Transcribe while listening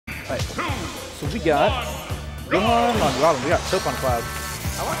Right. So we got Johan on Robin. We got Soap on Cloud.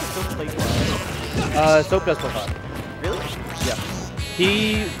 I want to Soap play Cloud. Soap does play Cloud. Really? Yeah.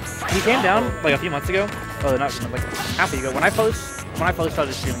 He came down like a few months ago. Oh, not like half a year ago. When I first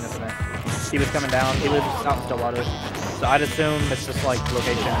started streaming this event, he was coming down. He lives out in Stillwater, so I'd assume it's just like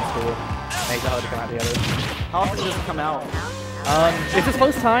location and school makes it hard to come out together. How often does it come out? It's his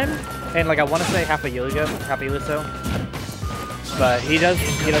first time, and like I want to say half a year or so. But he does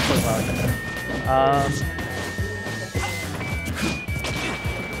play Cloud.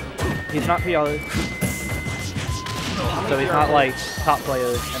 He's not PR. So he's not like top player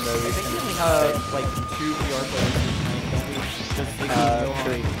in the. I think we only have like 2 PR players tonight, don't we? Just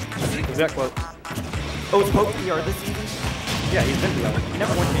 3. Exact quote. Oh, it's Poke PR this season? Yeah, he's been PR. He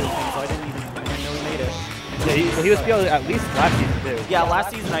never won anything, so I didn't even know he made it. Yeah, he was PR at least last season too. Yeah, last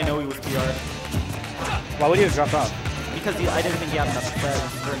season I know he was PR. Why would he have dropped off? Because I didn't think he had enough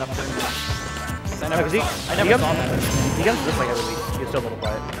sets or enough things. I never he saw that. He comes just like every week. He's still a little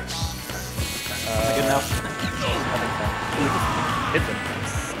quiet. Good enough. I think so. Hits him.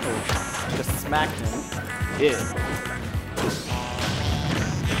 Oh, just smacked him. Yeah.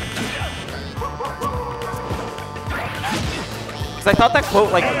 Because I thought that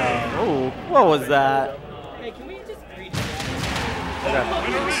quote, like, oh, what was that? Hey, can we just read? Okay.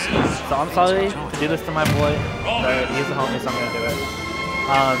 So I'm sorry to do this to my boy, but he's the homie, so I'm gonna do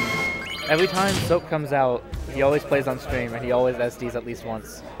it. Every time Soap comes out, he always plays on stream, and he always SDs at least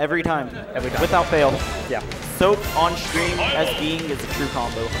once. Every time. Every time. Without fail. Yeah. Soap on stream SDing is a true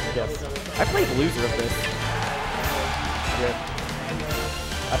combo. Yes. I played loser of this. Yeah.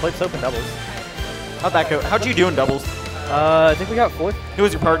 I played Soap in doubles. How'd that go? How'd you do in doubles? I think we got 4th. Who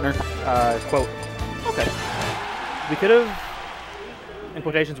was your partner? Quote. Okay. We could have, in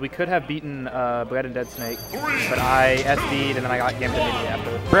quotations, we could have beaten Bread and Dead Snake, but I SD'd and then I got gamed immediately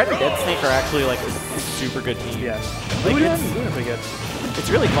after. Bread and Dead Snake are actually like a super good team. Yeah. Like, We're doing pretty good. It's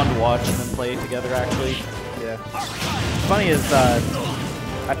really fun to watch and then play together actually. Yeah. What's funny is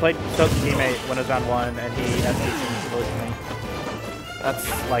I played Soap's teammate when it was round 1 and he SD'd me. That's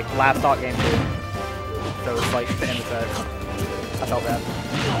like last thought game 2. So it's like to end the set. I felt bad.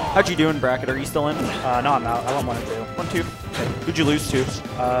 How'd you do in bracket? Are you still in? No, I'm out. I won 1 and 2. 1, 2. Okay. Who'd you lose to?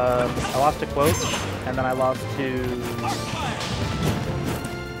 I lost to Quote, and then I lost to...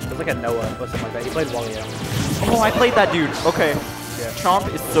 It was like a Noah or something like that. He played Wario. Oh, I played that dude. Okay. Yeah.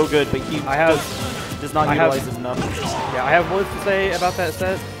 Chomp is so good, but he does not utilize it enough. Yeah, I have words to say about that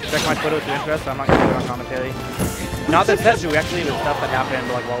set. Check my Twitter if you're interested. I'm not going to do it on commentary. Not that set, actually, the stuff that happened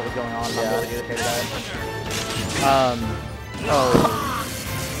like while it was going on. I'm really irritated at it.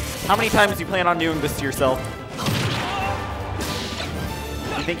 How many times do you plan on doing this to yourself?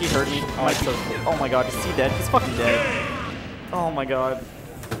 You think he heard me? Oh my god, is he dead? He's fucking dead. Oh my god.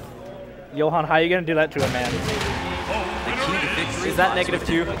 Johan, how are you going to do that to a man? Is that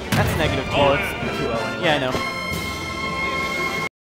 -2? That's -2. Well, it's 2-0 anyway. Yeah, I know.